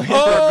 National anthem.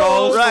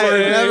 goal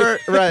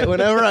Right.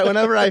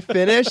 Whenever I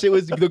finish, it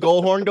was the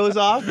goal horn goes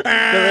off. The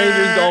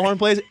Rangers goal horn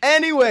plays.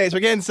 Anyways,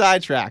 we're getting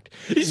sidetracked.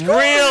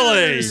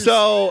 Really?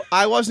 So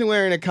I wasn't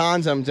wearing a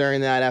condom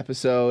during that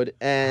episode,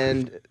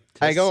 and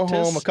I go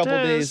home a couple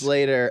days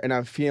later, and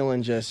I'm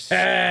feeling just I'm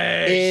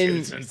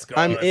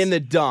in the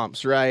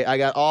dumps, right? I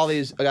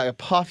got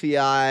puffy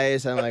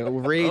eyes, I'm like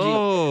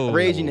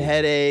raging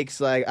headaches,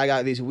 like I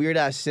got these weird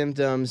ass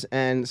symptoms,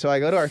 and so I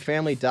go to our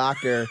family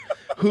doctor,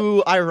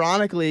 who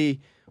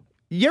ironically,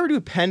 you ever do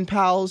pen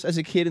pals as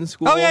a kid in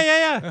school? Oh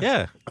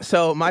yeah.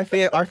 So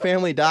our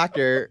family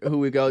doctor, who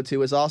we go to,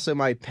 was also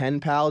my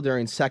pen pal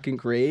during second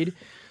grade.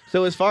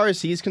 So as far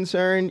as he's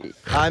concerned,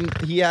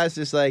 he has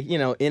this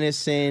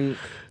innocent,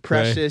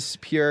 precious,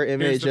 pure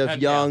image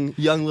of young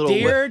little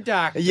Dear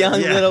doctor,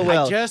 little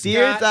Will.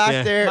 Dear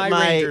doctor,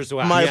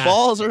 my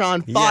balls are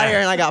on fire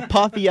and I got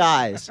puffy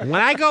eyes. When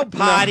I go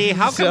potty,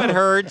 how come it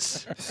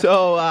hurts?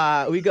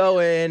 So we go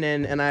in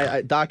and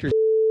I Dr.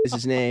 is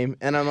his name,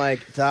 and I'm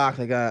like, Doc,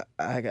 I got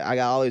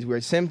all these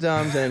weird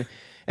symptoms,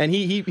 and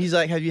he's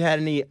like, have you had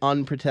any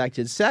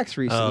unprotected sex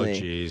recently?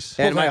 Oh, jeez.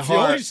 And that's the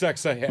only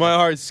sex I had. My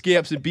heart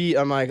skips a beat.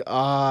 I'm like,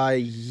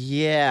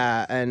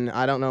 yeah, and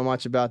I don't know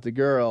much about the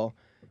girl.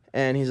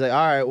 And he's like,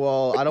 all right,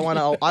 well, I don't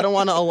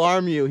want to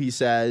alarm you, he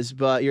says,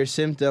 but your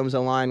symptoms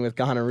align with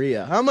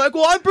gonorrhea. I'm like,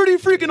 well, I'm pretty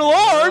freaking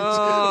alarmed.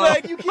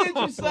 Like, you can't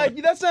just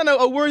that's not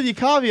a worthy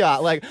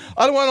caveat. Like,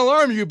 I don't want to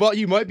alarm you, but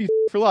you might be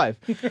for life.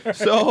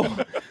 So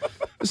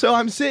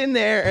I'm sitting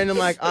there, and I'm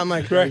like,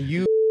 are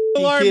you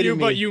alarm kidding you, me?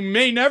 But you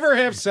may never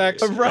have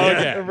sex.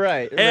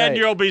 Right. And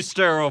you'll be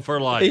sterile for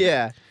life.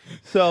 Yeah.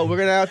 So we're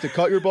gonna have to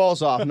cut your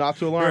balls off, not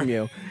to alarm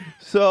you.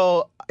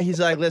 So he's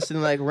like,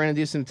 listen, we're gonna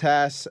do some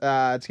tests.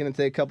 It's gonna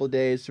take a couple of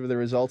days for the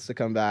results to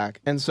come back.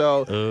 And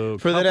so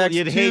for the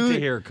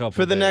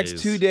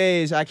next 2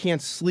 days, I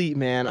can't sleep,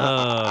 man.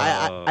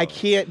 I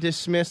can't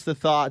dismiss the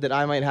thought that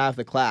I might have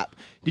the clap.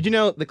 Did you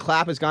know the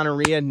clap is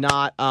gonorrhea,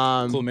 not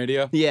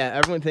chlamydia? Yeah,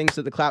 everyone thinks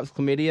that the clap is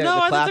chlamydia. No,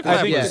 I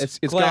think it's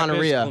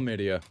gonorrhea.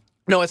 Chlamydia.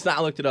 No, it's not.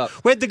 I looked it up.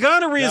 Wait, the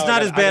gonorrhea is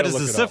not as bad as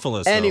the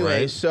syphilis.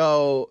 Anyway,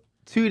 so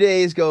 2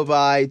 days go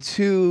by,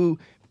 2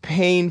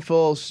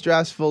 painful,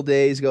 stressful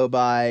days go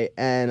by,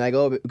 and I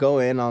go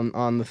in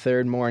on the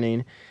third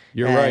morning.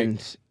 You're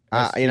right.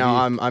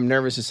 I'm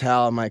nervous as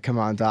hell. I'm like, come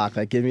on, doc,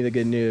 give me the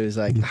good news.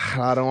 Like,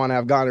 I don't want to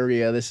have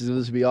gonorrhea. This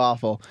would be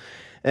awful.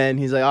 And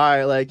he's like,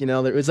 all right,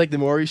 it's like the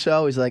Maury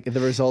show. He's like, the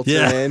results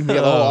are in.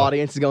 The whole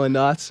audience is going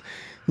nuts.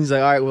 He's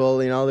like, all right,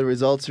 well, the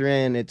results are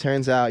in. It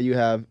turns out you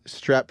have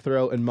strep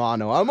throat and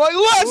mono. I'm like,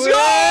 let's go!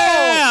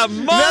 Yeah,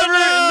 mono!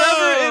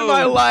 Never in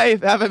my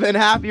life have I been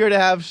happier to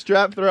have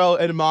strep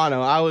throat and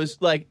mono. I was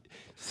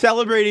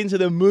celebrating to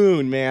the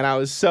moon, man. I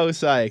was so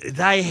psyched.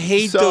 I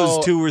hate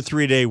those 2 or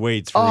 3 day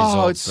waits for results.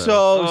 Oh, it's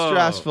so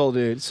stressful,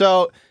 dude.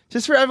 So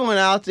just for everyone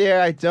out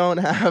there, I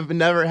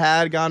never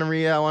had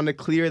gonorrhea. I wanted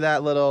to clear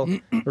that little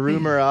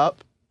rumor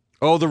up.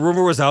 Oh, the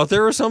rumor was out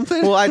there or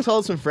something? Well, I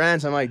told some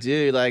friends, I'm like, do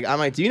you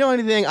know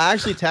anything? I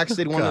actually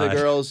texted one of the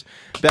girl's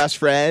best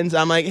friends.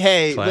 I'm like,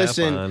 hey,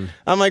 listen.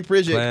 I'm like,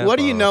 Bridget, what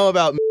do you know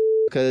about me?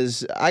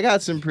 Because I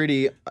got some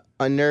pretty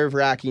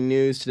nerve-wracking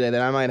news today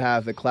that I might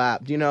have the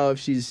clap. Do you know if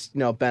she's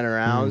been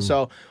around?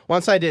 So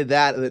once I did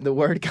that, the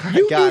word kind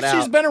of got out.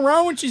 She's been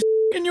around when she's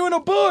f***ing you in a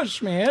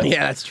bush, man.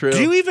 Yeah, that's true.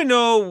 Do you even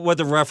know what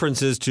the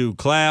reference is to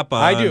clap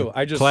on? I do.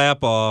 I just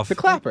clap off. The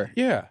clapper.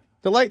 Yeah.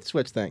 The light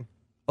switch thing.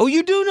 Oh,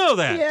 you do know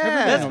that?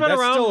 Yeah. That's been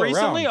around still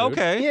recently? around, dude.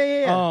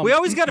 Okay. Yeah. We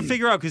always got to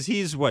figure out, because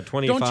he's,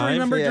 25? Don't you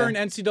remember during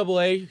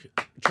NCAA,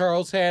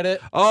 Charles had it?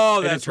 Oh,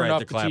 and that's it turned right, off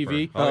the the clapper.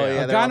 TV. Oh,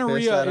 yeah.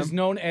 Gonorrhea is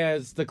known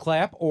as the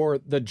clap or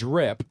the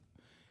drip.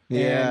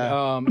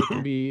 Yeah. And it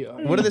can be...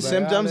 What are the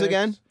symptoms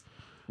again?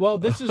 Well,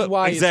 this is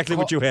why exactly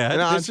what you had.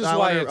 This is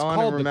why it's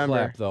called the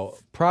clap, though.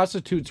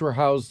 Prostitutes were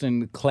housed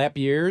in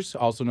clapiers,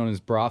 also known as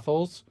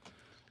brothels,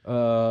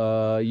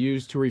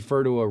 used to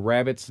refer to a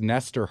rabbit's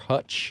nest or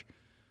hutch.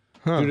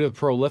 Due to the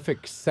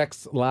prolific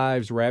sex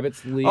lives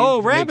rabbits lead.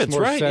 Oh, rabbits, makes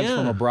more right, sense yeah.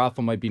 from a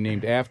brothel might be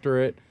named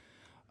after it.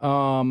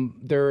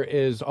 There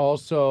is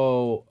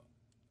also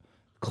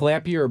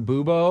clapier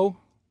bubo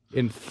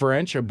in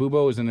French. A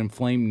bubo is an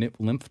inflamed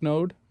lymph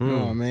node.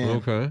 Oh, man.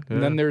 Okay. Yeah.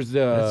 And then there's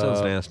that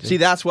sounds nasty. See,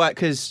 that's why,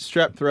 because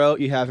strep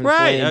throat, you have inflamed.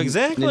 Right,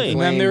 exactly. And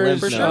then there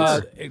is, lymph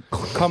nodes. it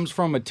comes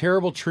from a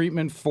terrible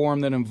treatment form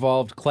that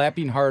involved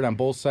clapping hard on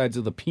both sides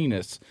of the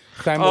penis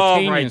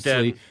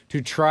simultaneously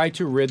to try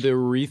to rid the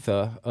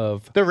urethra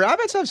of The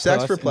rabbits have sex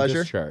pus for and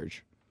pleasure?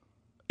 discharge.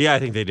 Yeah, I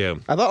think they do.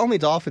 I thought only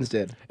dolphins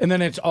did. And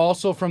then it's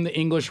also from the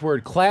English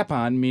word clap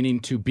on, meaning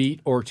to beat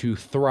or to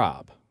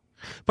throb.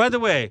 By the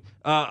way,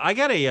 I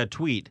got a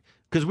tweet,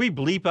 because we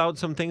bleep out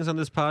some things on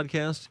this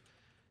podcast.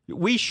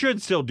 We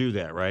should still do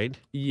that, right?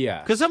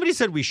 Yeah. Because somebody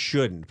said we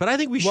shouldn't, but I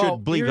think we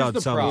should bleep here's out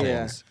the some problem.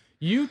 things.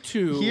 You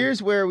two.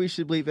 Here's where we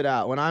should bleep it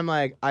out. When I'm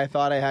like, I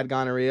thought I had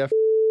gonorrhea,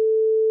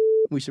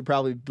 we should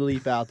probably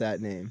bleep out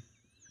that name.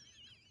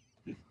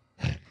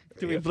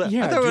 I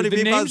Yeah, thought it dude, would the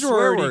be about names we're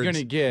swear already words. going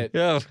to get.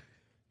 Yeah.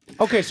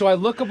 Okay, so I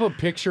look up a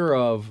picture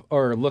of,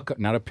 or look,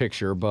 not a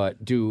picture,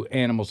 but do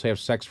animals have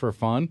sex for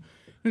fun?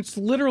 It's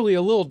literally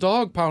a little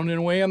dog pounding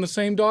away on the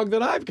same dog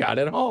that I've got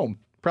at home.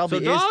 Probably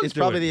So dogs it's do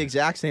probably it. the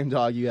exact same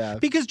dog you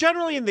have. Because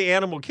generally in the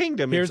animal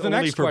kingdom, Here's it's the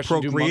only next for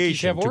question. Do monkeys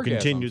procreation have to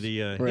continue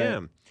orgasms? the Right. yeah.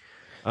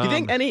 Do you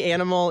think any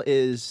animal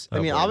is? I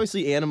mean, boy.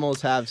 obviously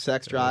animals have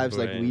sex drives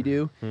like boy. we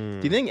do. Do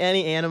you think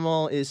any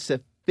animal is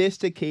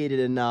sophisticated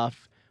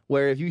enough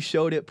where if you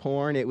showed it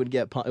porn, it would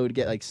get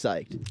like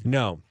psyched?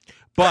 No,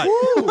 but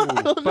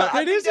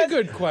That is a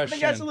good I question.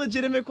 think that's a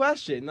legitimate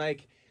question.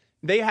 Like,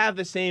 they have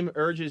the same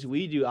urges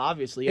we do,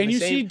 obviously. And the you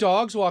same, see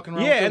dogs walking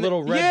around yeah, with and their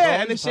little red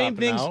and the bones same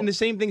popping things out. and the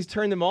same things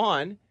turn them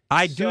on.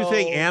 I do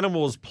think So-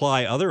 animals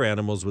ply other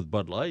animals with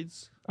Bud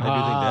Lights. I do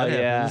think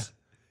that happens.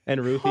 And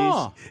roofies.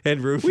 Huh.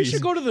 And roofies. We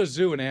should go to the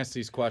zoo and ask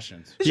these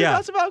questions. Yeah.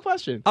 That's about a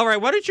question. All right,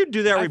 why don't you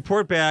do that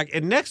report back?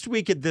 And next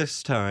week at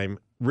this time,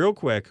 real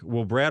quick,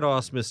 will Brad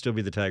Ausmus still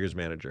be the Tigers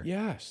manager?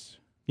 Yes.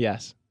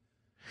 Yes.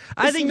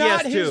 I It's think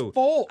not yes, his too.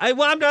 fault.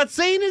 I'm not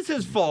saying it's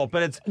his fault,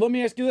 but it's. Let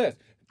me ask you this.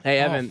 Hey,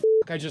 Oh, Evan.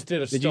 I just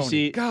did a Did you Stoney.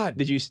 see? God,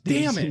 Did you?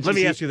 damn it. Let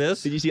me ask you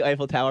this. Did you see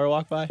Eiffel Tower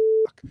walk by?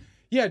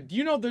 Yeah, do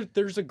you know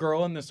there's a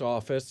girl in this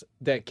office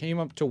that came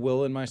up to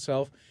Will and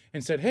myself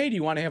and said, "Hey, do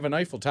you want to have an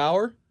Eiffel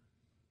Tower?"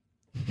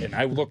 And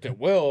I looked at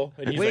Will,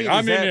 and he's Wait, like,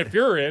 "I'm is in that- if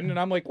you're in." And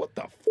I'm like, "What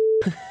the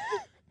f-?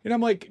 And I'm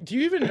like, "Do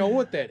you even know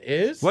what that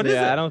is?" What is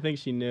Yeah, it? I don't think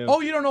she knew.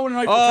 Oh, you don't know what an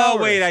Eiffel Oh,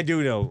 Tower wait, is? I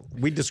do know.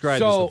 We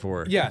described this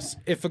before. Yes,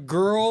 if a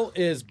girl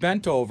is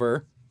bent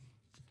over,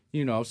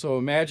 so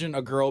imagine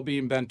a girl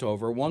being bent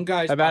over. One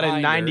guy's About a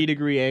behind her.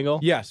 90-degree angle.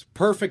 Yes,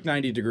 perfect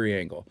 90-degree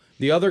angle.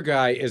 The other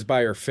guy is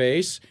by her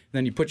face.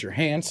 Then you put your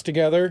hands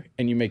together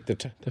and you make the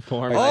To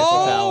form Eiffel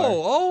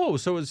Tower.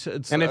 So it's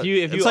And if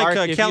you it's like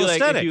if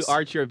calisthenics. you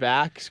arch your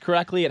backs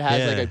correctly, it has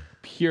Yeah. like a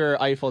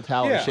pure Eiffel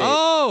Tower Yeah. shape.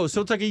 Oh,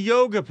 so it's like a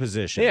yoga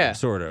position, Yeah.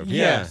 sort of. Yes,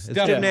 Yeah, it's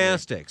definitely.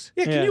 gymnastics.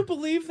 Yeah, can Yeah. you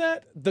believe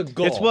that? The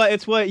goal.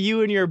 It's what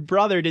you and your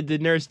brother did to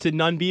nurse to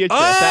nun Beatrice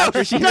Oh,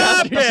 after she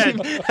stop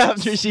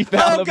after she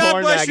found Oh, the God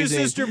porn bless magazine.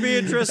 you, Sister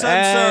Beatrice.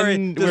 I'm sorry.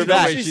 And There's we're no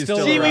back. way she's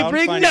still See, we around.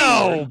 bring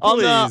No,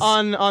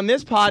 on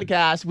this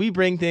podcast, we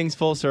bring things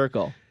full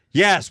circle.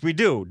 Yes, we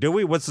do. Do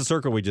we? What's the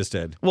circle we just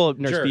did? Well,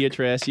 Nurse Sure.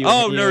 Beatrice, you,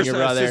 Oh, and Nurse your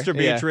brother. Sister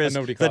Yeah. Beatrice,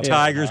 Nobody the called her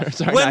Tigers. that.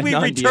 Sorry, When not we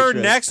return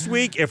Beatrice. next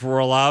week, if we're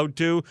allowed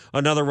to,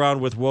 another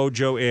round with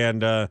Wojo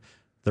and the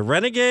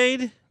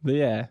Renegade. But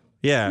yeah.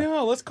 Yeah,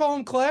 No, let's call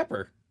him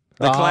Clapper.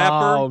 the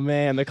Clapper. Oh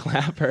man, the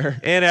Clapper.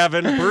 And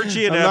Evan,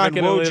 Birchie and I'm not Evan,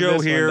 gonna live this Wojo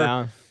one here.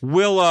 down.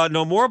 We'll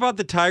know more about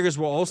the Tigers.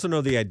 We'll also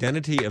know the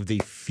identity of the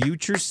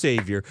future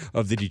savior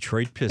of the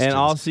Detroit Pistons. And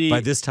I'll see-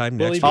 by this time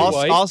Will next he be week.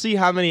 white? I'll see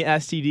how many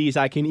STDs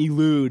I can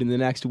elude in the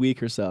next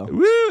week or so.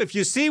 Woo! If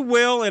you see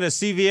Will in a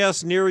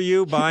CVS near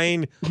you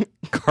buying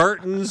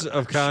cartons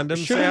of condoms,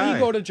 say Shouldn't hi. he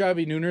go to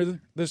Jobby Nooner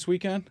this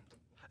weekend?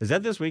 Is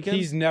that this weekend?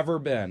 He's never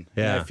been.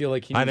 Yeah. And I feel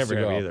like he I needs never to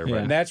have go. either, but-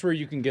 And that's where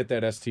you can get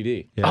that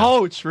STD. Yeah.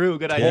 Oh, true.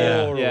 Good idea.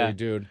 Totally, Yeah.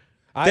 dude.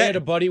 I That- had a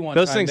buddy one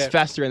Those time things that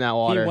fester in that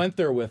water. he went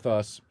there with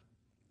us,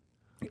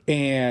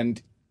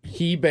 and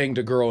he banged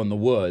a girl in the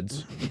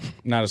woods.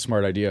 Not a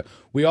smart idea.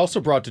 We also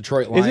brought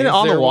Detroit Lions. Isn't it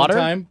on the there one water?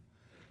 time.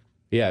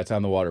 Yeah, it's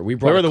on the water. We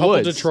brought Where a are the couple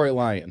woods? Detroit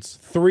Lions.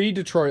 3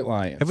 Detroit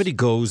Lions. Everybody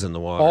goes in the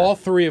water. All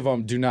 3 of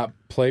them do not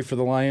play for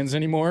the Lions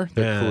anymore.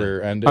 Their Yeah.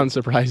 career ended.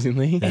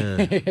 Unsurprisingly.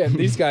 And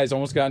these guys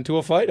almost got into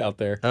a fight out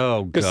there.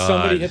 Oh, Because God.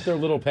 somebody hit their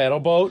little paddle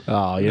boat.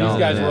 Oh, you These know.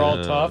 guys were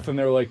all tough, and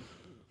they were like,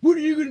 "What are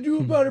you going to do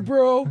about it,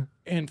 bro?"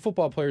 And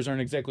football players aren't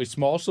exactly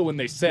small, so when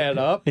they sat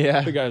up, Yeah.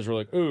 the guys were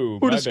like, "Ooh,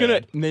 We're my just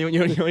gonna. bad." You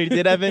know what you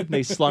did, Evan?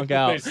 They slunk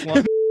out. They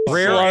slunk.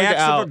 Rare Slug acts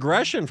out. of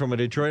aggression from a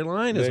Detroit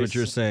Lion is They what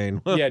you're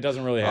saying. Yeah, it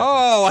doesn't really happen.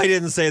 Oh, I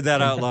didn't say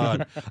that out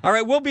loud. All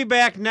right, we'll be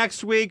back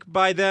next week.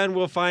 By then,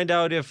 we'll find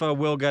out if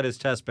Will got his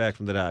test back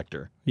from the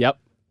doctor. Yep.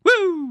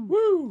 Woo!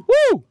 Woo!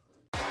 Woo!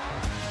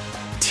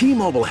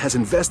 T-Mobile has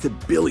invested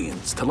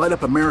billions to light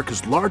up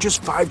America's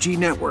largest 5G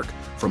network,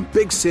 from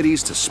big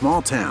cities to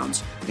small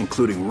towns,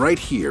 including right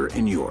here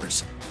in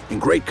yours. And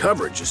great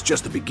coverage is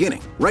just the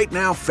beginning. Right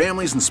now,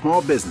 families and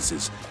small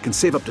businesses can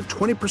save up to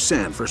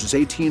 20% versus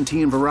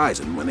AT&T and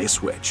Verizon when they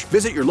switch.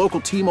 Visit your local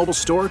T-Mobile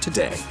store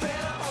today.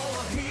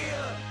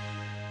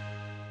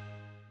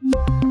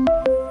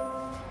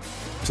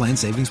 Plan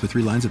savings with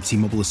 3 lines of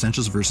T-Mobile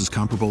Essentials versus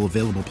comparable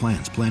available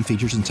plans. Plan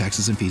features and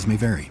taxes and fees may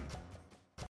vary.